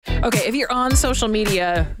Okay, if you're on social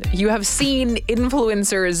media, you have seen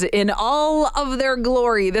influencers in all of their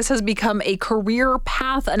glory. This has become a career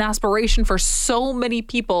path, an aspiration for so many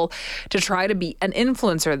people to try to be an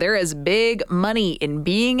influencer. There is big money in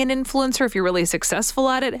being an influencer if you're really successful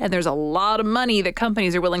at it, and there's a lot of money that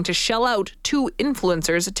companies are willing to shell out to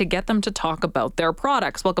influencers to get them to talk about their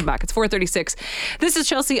products. Welcome back. It's 4:36. This is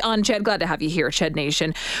Chelsea on Ched. Glad to have you here, Ched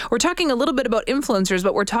Nation. We're talking a little bit about influencers,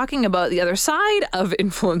 but we're talking about the other side of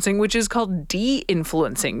influencing, which is called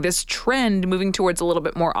de-influencing, this trend moving towards a little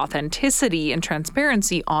bit more authenticity and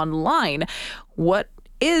transparency online. What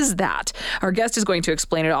is that? Our guest is going to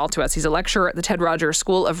explain it all to us. He's a lecturer at the Ted Rogers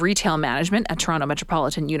School of Retail Management at Toronto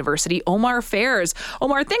Metropolitan University, Omar Fairs.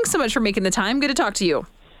 Omar, thanks so much for making the time. Good to talk to you.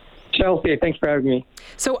 Chelsea, thanks for having me.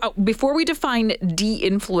 So before we define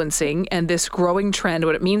de-influencing and this growing trend,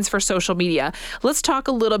 what it means for social media, let's talk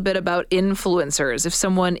a little bit about influencers. If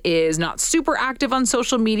someone is not super active on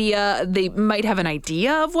social media, they might have an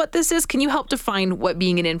idea of what this is. Can you help define what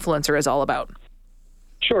being an influencer is all about?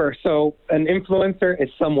 Sure. So an influencer is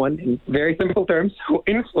someone, in very simple terms, who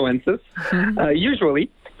influences, usually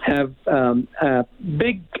have a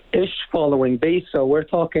big-ish following base. So we're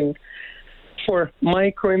talking for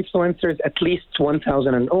micro-influencers, at least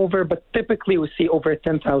 1,000 and over, but typically we see over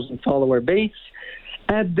 10,000 follower base.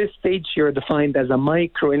 At this stage, you're defined as a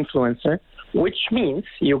micro-influencer, which means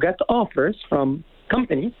you get offers from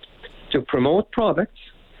companies to promote products,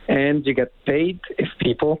 and you get paid if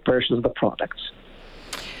people purchase the products.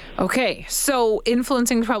 Okay, so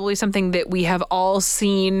influencing is probably something that we have all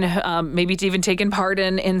seen, maybe even taken part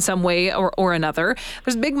in some way or another.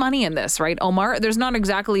 There's big money in this, right, Omar? There's not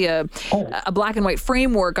exactly a black and white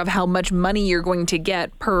framework of how much money you're going to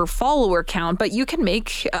get per follower count, but you can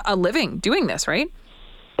make a living doing this, right?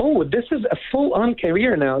 Oh, this is a full-on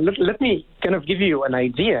career now. Let me kind of give you an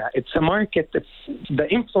idea. It's a market. It's the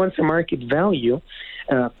influencer market value.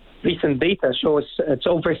 Recent data shows it's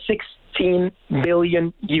over 16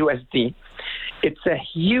 billion USD. It's a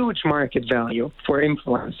huge market value for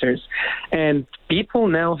influencers. And people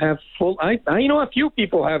now have I know a few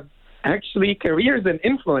people have actually careers in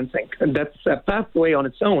influencing. That's a pathway on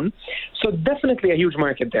its own. So definitely a huge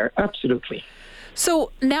market there. Absolutely.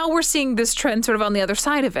 So now we're seeing this trend sort of on the other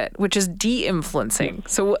side of it, which is de-influencing.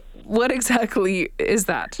 So what exactly is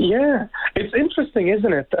that? Yeah, it's interesting,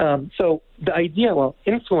 isn't it? So the idea,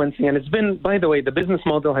 influencing, and it's been, by the way, the business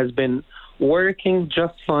model has been working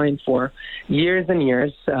just fine for years and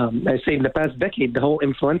years. I say in the past decade, the whole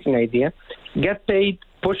influencing idea, get paid,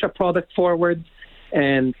 push a product forward,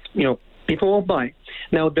 and, people will buy.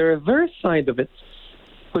 Now, the reverse side of it,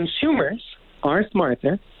 consumers are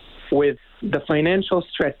smarter with the financial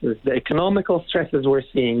stresses, the economical stresses we're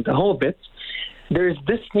seeing, the whole bit. There's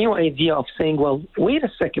this new idea of saying, well, wait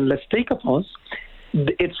a second, let's take a pause.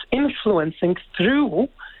 It's influencing through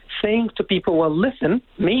saying to people, well, listen,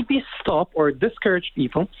 maybe stop or discourage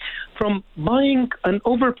people from buying an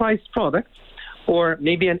overpriced product or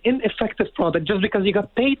maybe an ineffective product just because you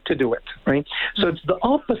got paid to do it, right? So it's the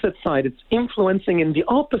opposite side. It's influencing in the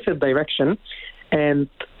opposite direction. And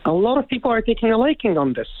a lot of people are taking a liking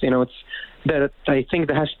on this. It's that I think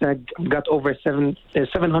the hashtag got over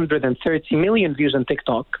 730 million views on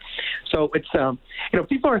TikTok. So it's,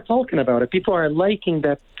 people are talking about it. People are liking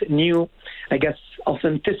that new,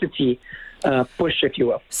 authenticity push, if you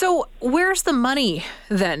will. So where's the money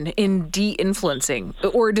then in de-influencing?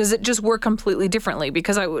 Or does it just work completely differently?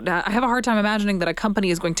 Because I have a hard time imagining that a company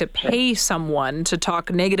is going to pay someone to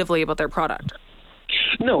talk negatively about their product.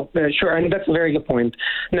 No, sure, and that's a very good point.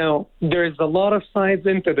 Now, there's a lot of sides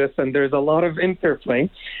into this, and there's a lot of interplay,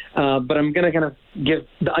 but I'm going to kind of give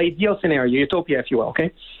the ideal scenario, utopia, if you will,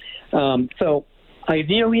 okay? So,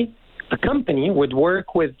 ideally, a company would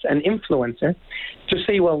work with an influencer to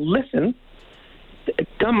say, well, listen,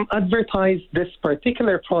 come advertise this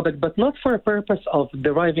particular product, but not for a purpose of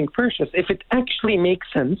deriving purchase, if it actually makes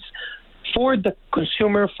sense for the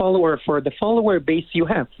consumer follower, for the follower base you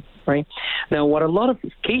have, right? Now, what a lot of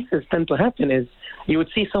cases tend to happen is you would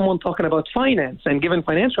see someone talking about finance and giving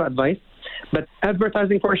financial advice, but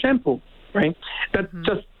advertising for a shampoo, right? That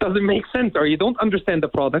just doesn't make sense, or you don't understand the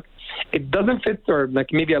product. It doesn't fit, or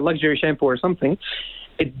like maybe a luxury shampoo or something.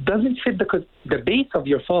 It doesn't fit the base of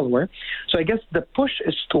your follower. So I guess the push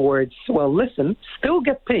is towards, well, listen, still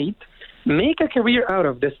get paid, make a career out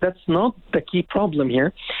of this. That's not the key problem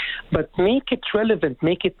here, but make it relevant,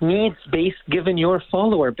 make it needs-based given your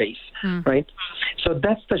follower base, right? So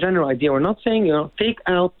that's the general idea. We're not saying, take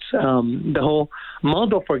out the whole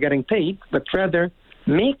model for getting paid, but rather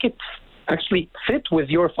make it actually fit with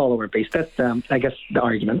your follower base. That's, I guess, the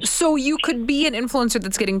argument. So you could be an influencer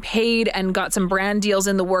that's getting paid and got some brand deals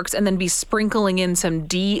in the works and then be sprinkling in some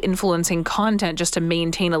de-influencing content just to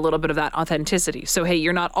maintain a little bit of that authenticity. So, hey,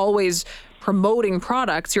 you're not always promoting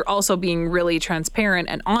products, you're also being really transparent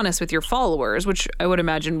and honest with your followers, which I would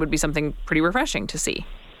imagine would be something pretty refreshing to see.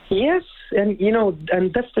 Yes, and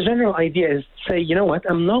and that's the general idea, is say, you know what,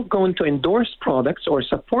 I'm not going to endorse products or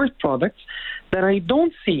support products that I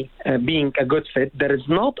don't see being a good fit, that is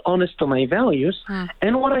not honest to my values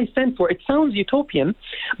and what I stand for. It sounds utopian,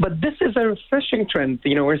 but this is a refreshing trend.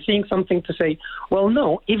 We're seeing something to say, well,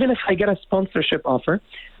 no, even if I get a sponsorship offer,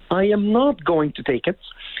 I am not going to take it,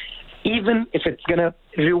 even if it's going to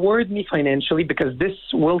reward me financially, because this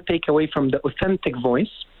will take away from the authentic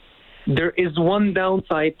voice. There is one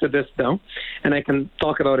downside to this, though, and I can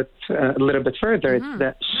talk about it a little bit further. It's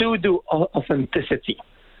the pseudo-authenticity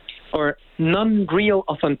or non-real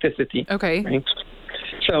authenticity. Okay. Right?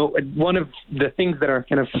 So one of the things that are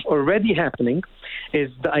kind of already happening is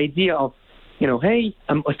the idea of, hey,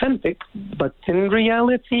 I'm authentic, but in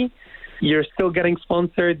reality, you're still getting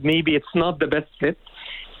sponsored. Maybe it's not the best fit.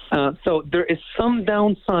 So there is some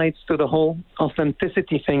downsides to the whole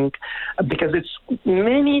authenticity thing, because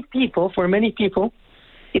for many people,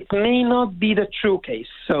 it may not be the true case.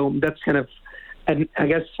 So that's kind of, I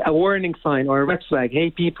guess, a warning sign or a red flag. Hey,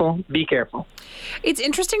 people, be careful. It's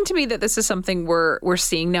interesting to me that this is something we're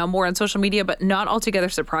seeing now more on social media, but not altogether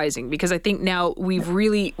surprising, because I think now we've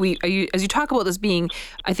really, as you talk about this being,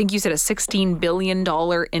 I think you said a $16 billion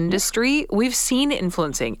industry, we've seen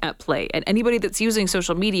influencing at play. And anybody that's using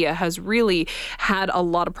social media has really had a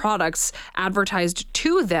lot of products advertised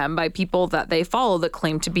to them by people that they follow that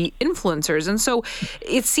claim to be influencers. And so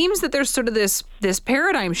it seems that there's sort of this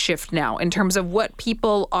paradigm shift now in terms of what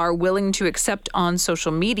people are willing to accept on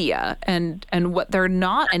social media and what they're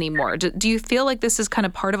not anymore. Do you feel like this is kind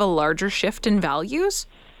of part of a larger shift in values?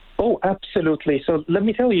 Oh, absolutely. So let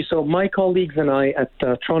me tell you, my colleagues and I at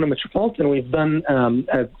Toronto Metropolitan, we've done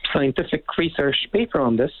a scientific research paper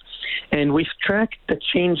on this, and we've tracked the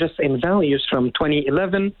changes in values from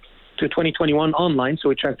 2011 to 2021 online. So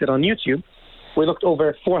we tracked it on YouTube. We looked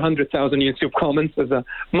over 400,000 YouTube comments as a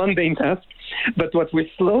mundane task. But what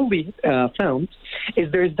we slowly found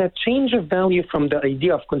is there's that change of value from the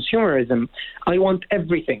idea of consumerism. I want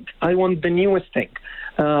everything. I want the newest thing.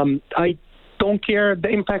 I don't care the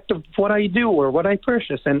impact of what I do or what I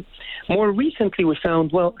purchase. And more recently, we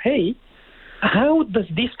found, well, hey, how does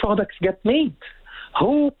these products get made?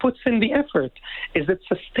 Who puts in the effort? Is it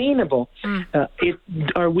sustainable?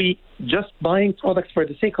 Are we just buying products for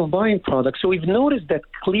the sake of buying products? So we've noticed that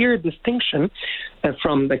clear distinction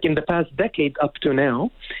from like in the past decade up to now.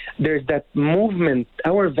 There's that movement.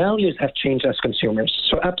 Our values have changed as consumers.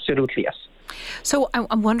 So absolutely, yes. So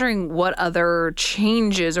I'm wondering what other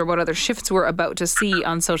changes or what other shifts we're about to see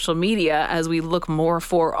on social media as we look more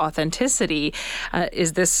for authenticity.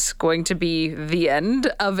 Is this going to be the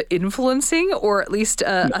end of influencing, or at least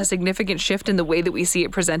a significant shift in the way that we see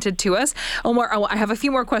it presented to us? Omar, I have a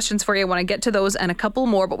few more questions for you. I want to get to those and a couple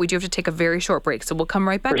more, but we do have to take a very short break. So we'll come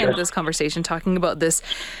right back into this conversation talking about this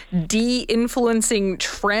de-influencing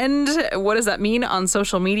trend. What does that mean on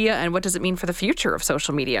social media, and what does it mean for the future of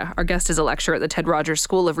social media? Our guest is a lecturer at the Ted Rogers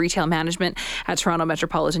School of Retail Management at Toronto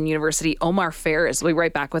Metropolitan University, Omar Fairs. We'll be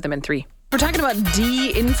right back with him in 3. We're talking about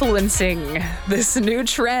de-influencing, this new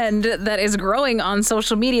trend that is growing on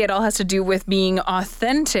social media. It all has to do with being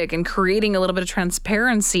authentic and creating a little bit of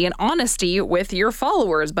transparency and honesty with your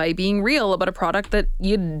followers by being real about a product that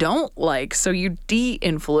you don't like. So you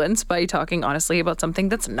de-influence by talking honestly about something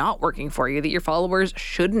that's not working for you, that your followers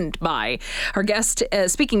shouldn't buy. Our guest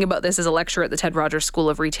speaking about this is a lecturer at the Ted Rogers School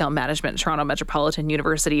of Retail Management, Toronto Metropolitan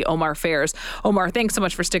University, Omar Fairs. Omar, thanks so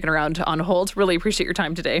much for sticking around on hold. Really appreciate your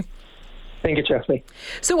time today. Thank you, Chelsea.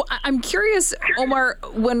 So I'm curious, Omar,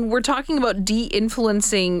 when we're talking about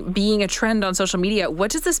de-influencing being a trend on social media, what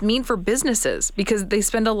does this mean for businesses? Because they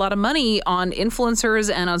spend a lot of money on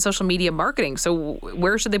influencers and on social media marketing. So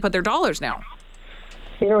where should they put their dollars now?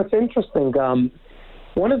 It's interesting.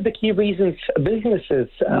 One of the key reasons businesses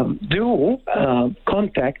do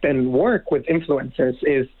contact and work with influencers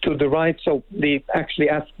is to derive. So they actually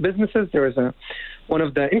ask businesses. There is one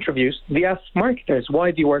of the interviews. They ask marketers,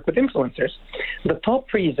 why do you work with influencers? The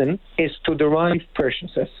top reason is to derive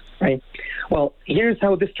purchases, right? Well, here's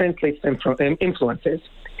how this translates to influencers.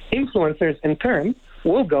 Influencers, in turn,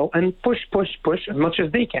 will go and push as much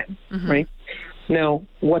as they can, right? Now,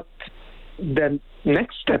 what the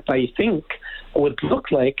next step, I think, would look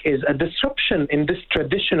like is a disruption in this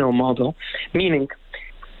traditional model, meaning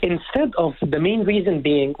instead of the main reason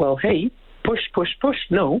being, well, hey, push.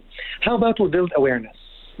 No. How about we build awareness?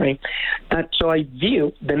 Right. So I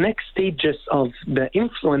view the next stages of the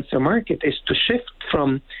influencer market is to shift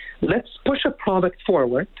from let's push a product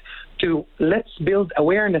forward to let's build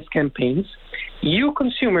awareness campaigns. You,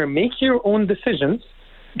 consumer, make your own decisions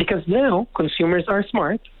because now consumers are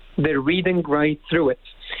smart. They're reading right through it.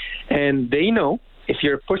 And they know if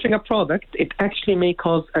you're pushing a product, it actually may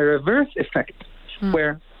cause a reverse effect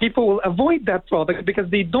where people will avoid that product because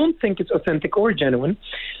they don't think it's authentic or genuine.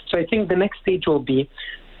 So I think the next stage will be,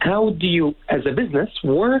 how do you, as a business,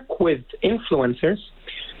 work with influencers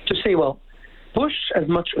to say, well, push as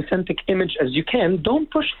much authentic image as you can. Don't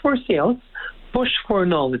push for sales. Push for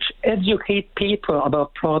knowledge. Educate people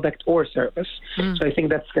about product or service. So I think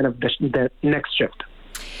that's kind of the next shift.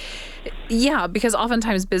 Yeah, because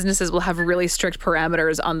oftentimes businesses will have really strict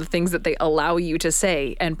parameters on the things that they allow you to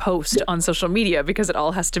say and post on social media because it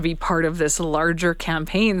all has to be part of this larger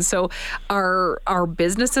campaign. So are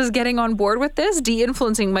businesses getting on board with this?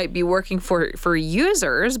 De-influencing might be working for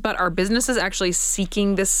users, but are businesses actually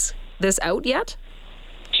seeking this out yet?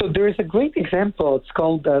 So there is a great example. It's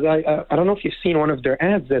called, I don't know if you've seen one of their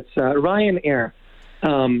ads. It's Ryanair.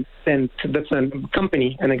 And that's a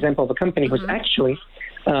company, an example of a company who's actually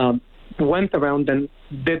went around and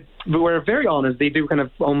we were very honest. They do kind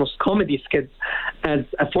of almost comedy skits as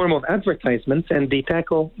a form of advertisement, and they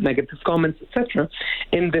tackle negative comments, etc.,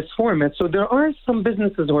 in this format. So there are some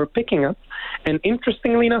businesses who are picking up, and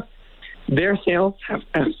interestingly enough, their sales have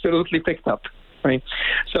absolutely picked up, right?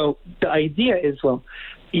 So the idea is, well,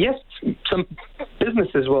 yes, some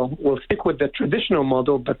businesses will stick with the traditional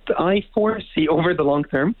model, but I foresee over the long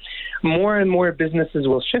term, more and more businesses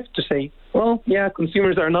will shift to say, well, yeah,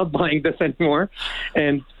 consumers are not buying this anymore.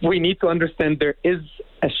 And we need to understand there is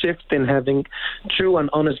a shift in having true and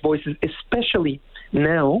honest voices, especially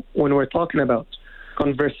now when we're talking about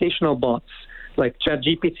conversational bots like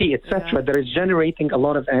ChatGPT, etc., that is generating a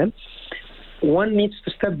lot of ads. One needs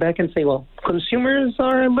to step back and say, well, consumers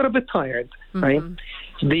are a little bit tired, right?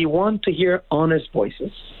 They want to hear honest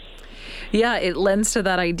voices. Yeah, it lends to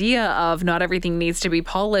that idea of not everything needs to be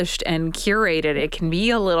polished and curated. It can be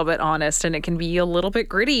a little bit honest and it can be a little bit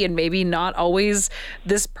gritty and maybe not always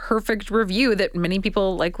this perfect review that many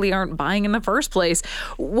people likely aren't buying in the first place.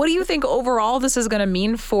 What do you think overall this is going to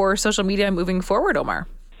mean for social media moving forward, Omar?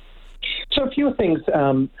 So a few things.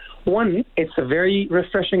 One, it's a very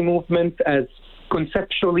refreshing movement as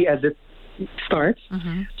conceptually as it starts.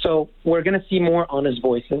 So we're going to see more honest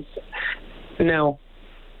voices. Now,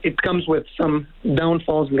 it comes with some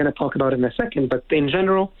downfalls we're going to talk about in a second, but in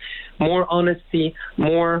general, more honesty,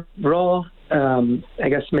 more raw,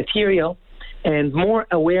 material, and more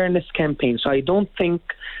awareness campaigns. So I don't think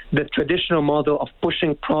the traditional model of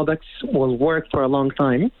pushing products will work for a long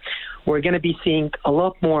time. We're going to be seeing a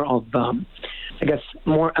lot more of,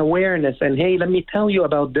 more awareness and, hey, let me tell you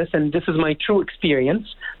about this, and this is my true experience,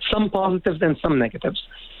 some positives and some negatives.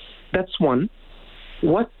 That's one.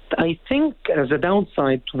 What I think as a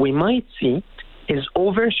downside we might see is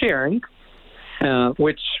oversharing,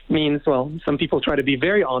 which means, well, some people try to be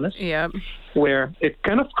very honest, where it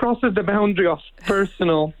kind of crosses the boundary of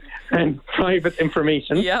personal and private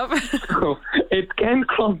information. So it can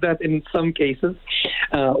cross that in some cases.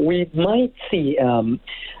 We might see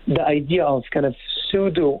the idea of kind of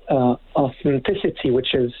pseudo authenticity,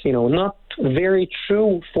 which is, not very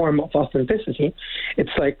true form of authenticity. It's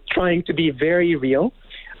like trying to be very real,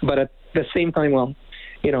 but at the same time, well,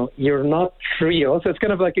 you're not real. So it's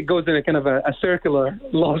kind of like it goes in a kind of a circular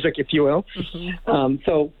logic, if you will.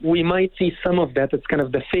 So we might see some of that. It's kind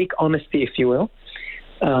of the fake honesty, if you will.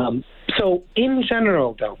 So in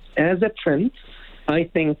general, though, as a trend, I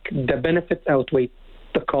think the benefits outweigh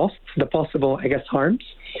the costs, the possible, harms,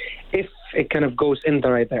 if it kind of goes in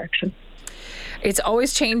the right direction. It's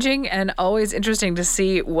always changing and always interesting to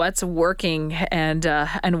see what's working and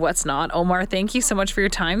what's not. Omar, thank you so much for your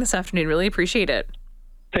time this afternoon. Really appreciate it.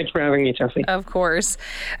 Thanks for having me, Chelsea. Of course.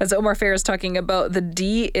 As Omar Fair is talking about the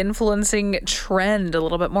de-influencing trend, a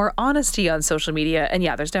little bit more honesty on social media. And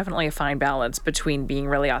yeah, there's definitely a fine balance between being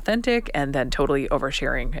really authentic and then totally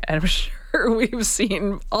oversharing. And I'm sure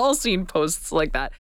we've all seen posts like that.